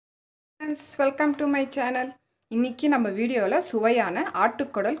friends, welcome to my channel. இன்னைக்கு நம்ம வீடியோல சுவையான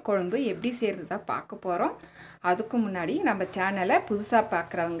ஆட்டுக்குடல் குழம்பு எப்படி செய்யறதா பார்க்க போறோம். அதுக்கு முன்னாடி நம்ம சேனலை புதுசா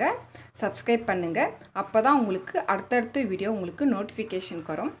பார்க்கறவங்க Subscribe பண்ணுங்க. அப்பதான் உங்களுக்கு அடுத்தடுத்த வீடியோ உங்களுக்கு நோட்டிஃபிகேஷன்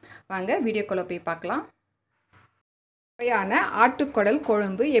வரும். வாங்க வீடியோக்குள்ள போய் பார்க்கலாம். சுவையான ஆட்டுக்குடல்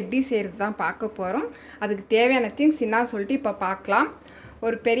குழம்பு எப்படி செய்யறதா பார்க்க போறோம். அதுக்கு தேவையான things என்ன சொல்லிட்டு இப்ப பார்க்கலாம்.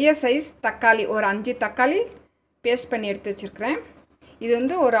 ஒரு பெரிய சைஸ் தக்காளி, ஒரு 5 தக்காளி பேஸ்ட் பண்ணி எடுத்து வச்சிருக்கேன். இது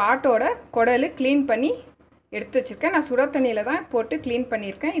வந்து ஒரு ஆட்டோட குடல் க்ளீன் பண்ணி எடுத்து வச்சிருக்கேன். நான் சுட தண்ணியில தான் போட்டு க்ளீன்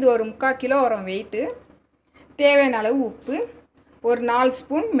பண்ணியிருக்கேன். இது ஒரு 3/4 கிலோ வரும் weight. தேவையான அளவு உப்பு, ஒரு 4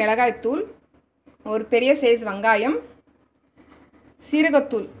 ஸ்பூன் மிளகாய் தூள், ஒரு பெரிய சைஸ் வெங்காயம்,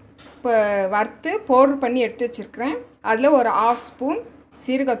 சீரகத்தூள் வறுத்து பவுடர் பண்ணி எடுத்து வச்சிருக்கேன். அதில் ஒரு 1/2 ஸ்பூன்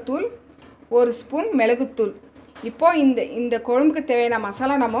சீரகத்தூள், 1 ஸ்பூன் மிளகுத்தூள். இப்போ இந்த குழம்புக்கு தேவையான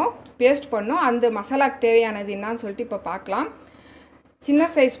மசாலா நம்ம பேஸ்ட் பண்ணோம். அந்த மசாலாக்கு தேவையானது என்னன்னு சொல்லிட்டு இப்போ பார்க்கலாம். சின்ன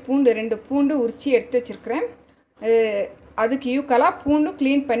சைஸ் பூண்டு 2 பூண்டு உரிச்சி எடுத்து வச்சிருக்கேன். அதுக்கு ஈக்குவலாக பூண்டு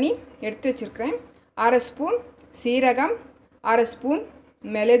க்ளீன் பண்ணி எடுத்து வச்சிருக்கேன். 1/2 ஸ்பூன் சீரகம், 1/2 ஸ்பூன்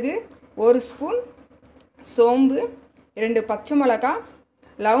மிளகு, 1 ஸ்பூன் சோம்பு, 2 பச்சை மிளகாய்,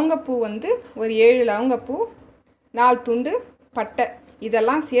 லவங்கப்பூ வந்து ஒரு 7 லவங்கப்பூ, 4 துண்டு பட்டை.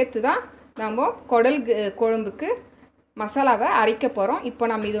 இதெல்லாம் சேர்த்து தான் நம்ம குடல் குழம்புக்கு மசாலாவை அரைக்க போகிறோம். இப்போ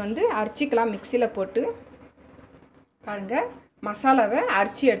நம்ம இது வந்து அரைச்சிக்கலாம். மிக்சியில் போட்டு பாருங்கள், மசாலாவை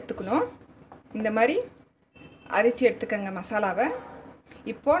அரைச்சி எடுத்துக்கணும். இந்த மாதிரி அரைச்சி எடுத்துக்கங்க மசாலாவை.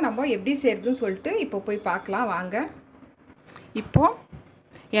 இப்போது நம்ம எப்படி செய்கிறதுன்னு சொல்லிட்டு இப்போ போய் பார்க்கலாம் வாங்க. இப்போது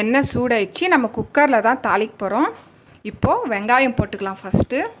எண்ணெய் சூடாயிடுச்சு. நம்ம குக்கரில் தான் தாளிக்க போகிறோம். இப்போது வெங்காயம் போட்டுக்கலாம்.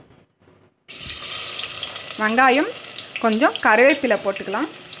 ஃபஸ்ட்டு வெங்காயம், கொஞ்சம் கருவேப்பிலை போட்டுக்கலாம்.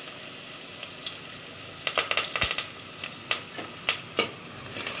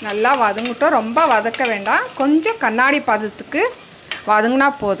 நல்லா வதங்கட்டும். ரொம்ப வதக்க வேண்டாம், கொஞ்சம் கண்ணாடி பதத்துக்கு வதங்கினா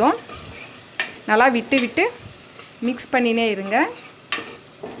போதும். நல்லா விட்டு மிக்ஸ் பண்ணினே இருங்க.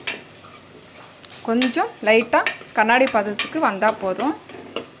 கொஞ்சம் லைட்டாக கண்ணாடி பதத்துக்கு வந்தால் போதும்.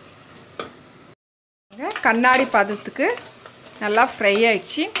 கண்ணாடி பதத்துக்கு நல்லா ஃப்ரை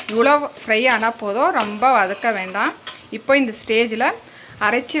ஆயிடுச்சு. இவ்வளோ ஃப்ரை ஆனால் போதும், ரொம்ப வதக்க வேண்டாம். இப்போ இந்த ஸ்டேஜில்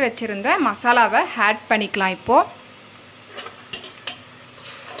அரைச்சி வச்சுருந்த மசாலாவை ஆட் பண்ணிக்கலாம். இப்போது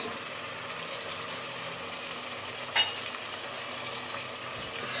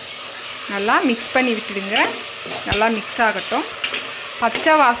நல்லா மிக்ஸ் பண்ணி விட்டுடுங்க. நல்லா மிக்ஸ் ஆகட்டும்.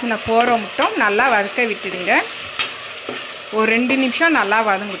 பச்சை வாசனை போகிற மட்டும் நல்லா வதக்க விட்டுடுங்க. ஒரு 2 நிமிஷம் நல்லா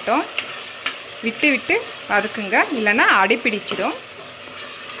வதங்கட்டும். விட்டு வதக்குங்க, இல்லைன்னா அடி பிடிச்சிடும்.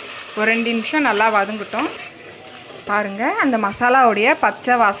 ஒரு 2 நிமிஷம் நல்லா வதங்கட்டும். பாருங்கள், அந்த மசாலாவுடைய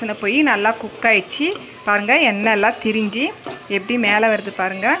பச்சை வாசனை போய் நல்லா குக் ஆயிடுச்சு. பாருங்கள், எண்ணெய் எல்லாம் திரிஞ்சு எப்படி மேலே வருது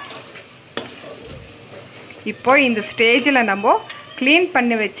பாருங்கள். இப்போ இந்த ஸ்டேஜில் நம்ம க்ளீன்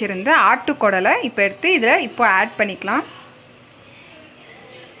பண்ணி வச்சுருந்த ஆட்டுக்குடலை இப்போ எடுத்து இதில் இப்போ ஆட் பண்ணிக்கலாம்.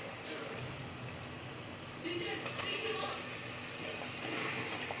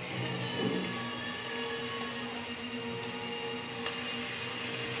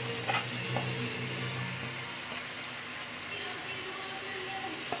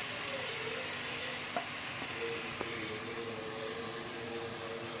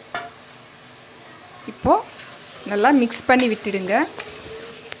 இப்போது நல்லா மிக்ஸ் பண்ணி விட்டுடுங்க.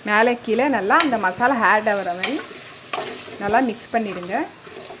 மேலே கீழே நல்லா அந்த மசாலா ஆட் ஆகிற மாதிரி நல்லா மிக்ஸ் பண்ணிடுங்க.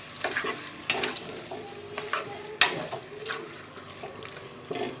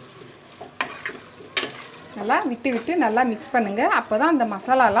 நல்லா விட்டு நல்லா மிக்ஸ் பண்ணுங்கள். அப்போ தான் அந்த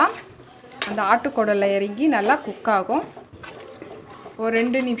மசாலாலாம் அந்த ஆட்டுக்குடலில் இறங்கி நல்லா குக் ஆகும். ஒரு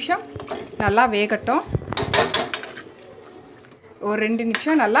 2 நிமிஷம் நல்லா வேகட்டும். ஒரு 2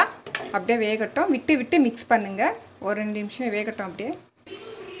 நிமிஷம் நல்லா அப்படியே வேகட்டும். விட்டு மிக்ஸ் பண்ணுங்கள். ஒரு 2 நிமிஷம் வேகட்டும். அப்படியே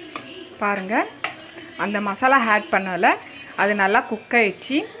பாருங்கள், அந்த மசாலா ஆட் பண்ணல, அது நல்லா குக்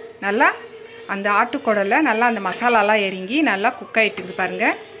ஆயிடுச்சு. நல்லா அந்த ஆட்டுக்குடலில் நல்லா அந்த மசாலாலாம் இறங்கி நல்லா குக் ஆகிட்டுருக்கு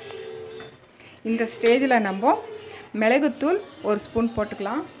பாருங்கள். இந்த ஸ்டேஜில் நம்ம மிளகுத்தூள் 1 ஸ்பூன்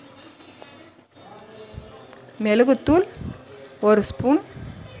போட்டுக்கலாம். மிளகுத்தூள் 1 ஸ்பூன்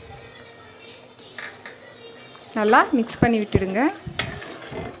நல்லா மிக்ஸ் பண்ணி விட்டுடுங்க.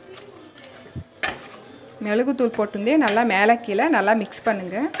 மிளகுத்தூள் போட்டுருந்தே நல்லா மேலே கீழே நல்லா மிக்ஸ்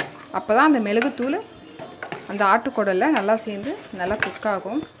பண்ணுங்கள். அப்போ தான் அந்த மிளகுத்தூள் அந்த ஆட்டுக்குடலில் நல்லா சேர்ந்து நல்லா குக்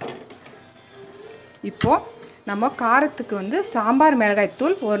ஆகும். இப்போது நம்ம காரத்துக்கு வந்து சாம்பார்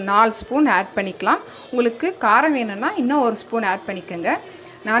மிளகாய்த்தூள் ஒரு 4 ஸ்பூன் ஆட் பண்ணிக்கலாம். உங்களுக்கு காரம் வேணும்னா இன்னும் 1 ஸ்பூன் ஆட் பண்ணிக்கோங்க.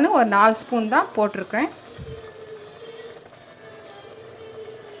 நான் ஒரு 4 ஸ்பூன் தான் போட்டிருக்கேன்.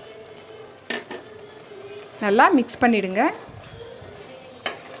 நல்லா மிக்ஸ் பண்ணிவிடுங்க.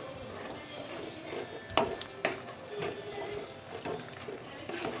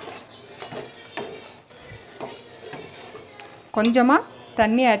 கொஞ்சமாக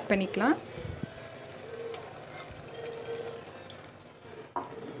தண்ணி ஆட் பண்ணிக்கலாம்.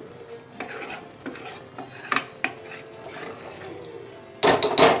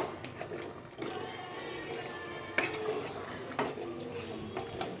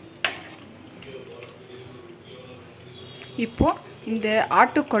 இப்போ இந்த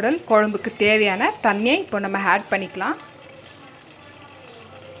ஆட்டுக்குடல் குழம்புக்கு தேவையான தண்ணியை இப்போ நம்ம ஆட் பண்ணிக்கலாம்.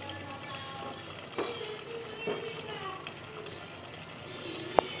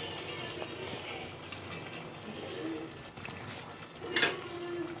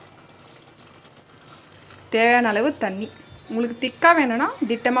 தேவையான அளவு தண்ணி. உங்களுக்கு திக்காக வேணும்னா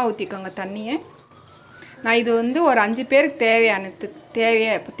திட்டமாக ஊற்றிக்கோங்க தண்ணியை. நான் இது வந்து ஒரு 5 பேருக்கு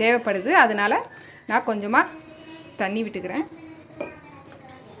தேவைப்படுது, அதனால் நான் கொஞ்சமாக தண்ணி விட்டுக்கிறேன்.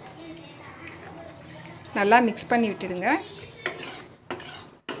 நல்லா மிக்ஸ் பண்ணி விட்டுடுங்க.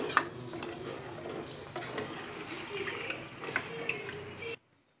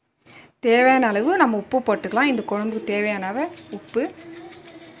 தேவையான அளவு நம்ம உப்பு போட்டுக்கலாம். இந்த குழம்புக்கு தேவையான உப்பு.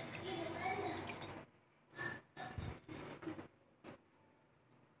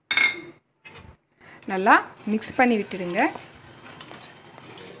 நல்லா மிக்ஸ் பண்ணி விட்டுடுங்க.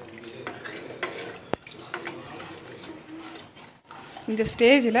 இந்த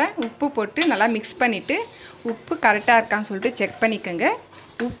ஸ்டேஜில் உப்பு போட்டு நல்லா மிக்ஸ் பண்ணிவிட்டு உப்பு கரெக்டாக இருக்கான்னு சொல்லிட்டு செக் பண்ணிக்கோங்க.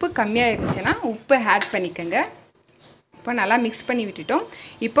 உப்பு கம்மியாக இருந்துச்சுன்னா உப்பு ஆட் பண்ணிக்கோங்க. இப்போ நல்லா மிக்ஸ் பண்ணி விட்டுட்டோம்.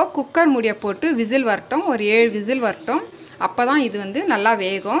 இப்போ குக்கர் மூடியை போட்டு விசில் வரட்டும். ஒரு 7 விசில் வரட்டும். அப்போ தான் இது வந்து நல்லா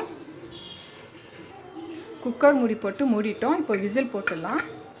வேகும். குக்கர் மூடி போட்டு மூடிட்டோம். இப்போ விசில் போட்டுடலாம்.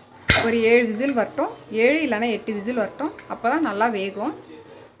 ஒரு 7 விசில் வரட்டும். 7 இல்லைனா 8 விசில் வரட்டும். அப்போ தான் நல்லா வேகும்.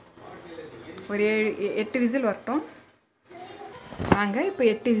 ஒரு 8 விசில் வரட்டும். நாங்கள் இப்போ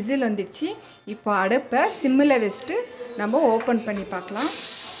 8 விசில் வந்துடுச்சு. இப்போ அடுப்பை சிம்மில் வச்சுட்டு நம்ம ஓப்பன் பண்ணி பார்க்கலாம்.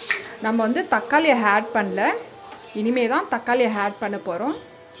 நம்ம வந்து தக்காளியை ஆட் பண்ணல, இனிமே தான் தக்காளியை ஆட் பண்ண போகிறோம்.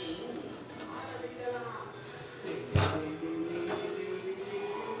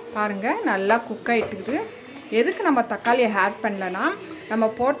 பாருங்கள், நல்லா குக் ஆகிட்டுக்குது. எதுக்கு நம்ம தக்காளியை ஆட் பண்ணலன்னா, நம்ம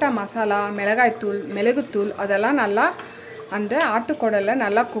போட்ட மசாலா, மிளகுத்தூள் அதெல்லாம் நல்லா அந்த ஆட்டுக்குடலில்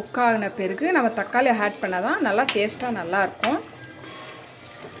நல்லா குக் ஆகின பிறகு நம்ம தக்காளியை ஆட் பண்ணால் தான் நல்லா டேஸ்ட்டாக நல்லாயிருக்கும்.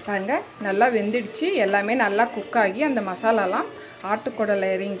 பாருங்கள், நல்லா வெந்துடுச்சு. எல்லாமே நல்லா குக் ஆகி அந்த மசாலாலாம்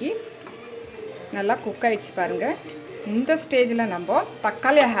ஆட்டுக்குடலில் இறங்கி நல்லா குக் ஆகிடுச்சு. பாருங்கள், இந்த ஸ்டேஜில் நம்ம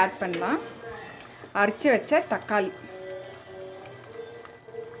தக்காளியை ஆட் பண்ணலாம். அரைச்சி வச்ச தக்காளி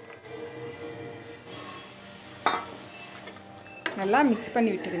நல்லா மிக்ஸ் பண்ணி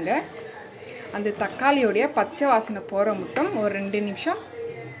விட்டுடுங்க. அந்த தக்காளியோடைய பச்சை வாசனை போகிற மட்டும் ஒரு 2 நிமிஷம்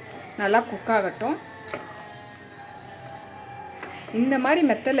நல்லா குக் ஆகட்டும். இந்த மாதிரி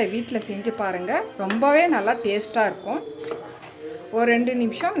மெத்தடில் வீட்டில் செஞ்சு பாருங்கள், ரொம்பவே நல்லா டேஸ்ட்டாக இருக்கும். ஒரு 2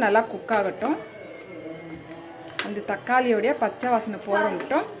 நிமிஷம் நல்லா குக் ஆகட்டும். அந்த தக்காளியோடைய பச்சை வாசனை போகிற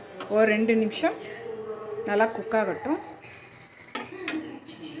மட்டும் ஒரு 2 நிமிஷம் நல்லா குக் ஆகட்டும்.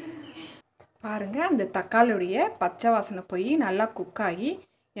 பாருங்கள், அந்த தக்காளியோடைய பச்சை வாசனை போய் நல்லா குக் ஆகி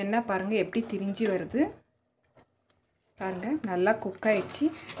எண்ணெய் பாருங்கள் எப்படி திரிஞ்சு வருது. பாருங்கள், நல்லா குக் ஆகிடுச்சு.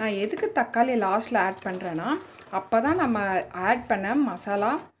 நான் எதுக்கு தக்காளி லாஸ்ட்டில் ஆட் பண்ணுறேன்னா, அப்போ தான் நம்ம ஆட் பண்ண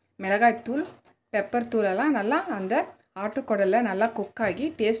மசாலா, மிளகாய்த்தூள், பெப்பர் தூளெல்லாம் நல்லா அந்த ஆட்டுக்குடலில் நல்லா குக் ஆகி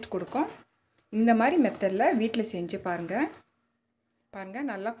டேஸ்ட் கொடுக்கும். இந்த மாதிரி மெத்தடில் வீட்டில் செஞ்சு பாருங்கள். பாருங்கள்,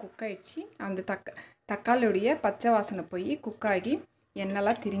 நல்லா குக் ஆகிடுச்சு. அந்த தக்காளியோடைய பச்சை வாசனை போய் குக் ஆகி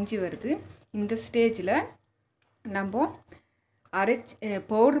எண்ணெய்லாம் திரிஞ்சு வருது. இந்த ஸ்டேஜில் நம்ம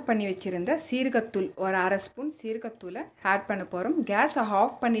பவுட்ரு பண்ணி வச்சுருந்த சீரகத்தூள் ஒரு 1/2 ஸ்பூன் சீரகத்தூளை ஆட் பண்ண போகிறோம். கேஸை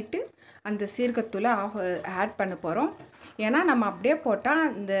ஆஃப் பண்ணிவிட்டு அந்த சீரகத்தூளை ஆட் பண்ண போகிறோம். ஏன்னா நம்ம அப்படியே போட்டால்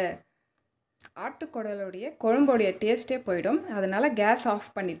இந்த ஆட்டுக்குடலுடைய குழம்புடைய டேஸ்ட்டே போயிடும். அதனால் கேஸ் ஆஃப்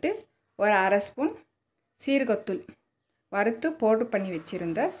பண்ணிவிட்டு ஒரு 1/2 ஸ்பூன் சீரகத்தூள் வறுத்து பவுட்ரு பண்ணி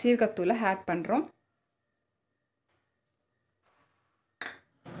வச்சுருந்த சீரகத்தூளை ஆட் பண்ணுறோம்.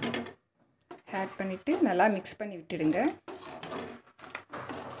 ஆட் பண்ணிவிட்டு நல்லா மிக்ஸ் பண்ணி விட்டுடுங்க.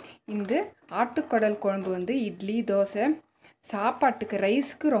 இந்த ஆட்டுக்குடல் குழம்பு வந்து இட்லி, தோசை, சாப்பாட்டுக்கு,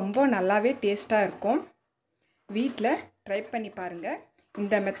 ரைஸுக்கு ரொம்ப நல்லாவே டேஸ்ட்டாக இருக்கும். வீட்டில் ட்ரை பண்ணி பாருங்கள்.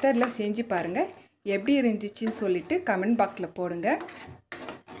 இந்த மெத்தடில் செஞ்சு பாருங்கள். எப்படி இருந்துச்சுன்னு சொல்லிவிட்டு கமெண்ட் பாக்ஸில் போடுங்க.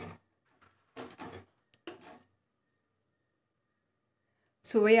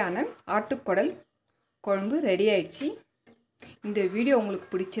 சுவையான ஆட்டுக்குடல் குழம்பு ரெடி ஆயிடுச்சு. இந்த வீடியோ உங்களுக்கு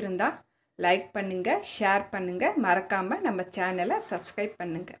பிடிச்சிருந்தா லைக் பண்ணுங்கள், ஷேர் பண்ணுங்கள், மறக்காமல் நம்ம சேனலை சப்ஸ்கிரைப்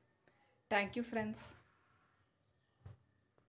பண்ணுங்கள். Thank you, friends.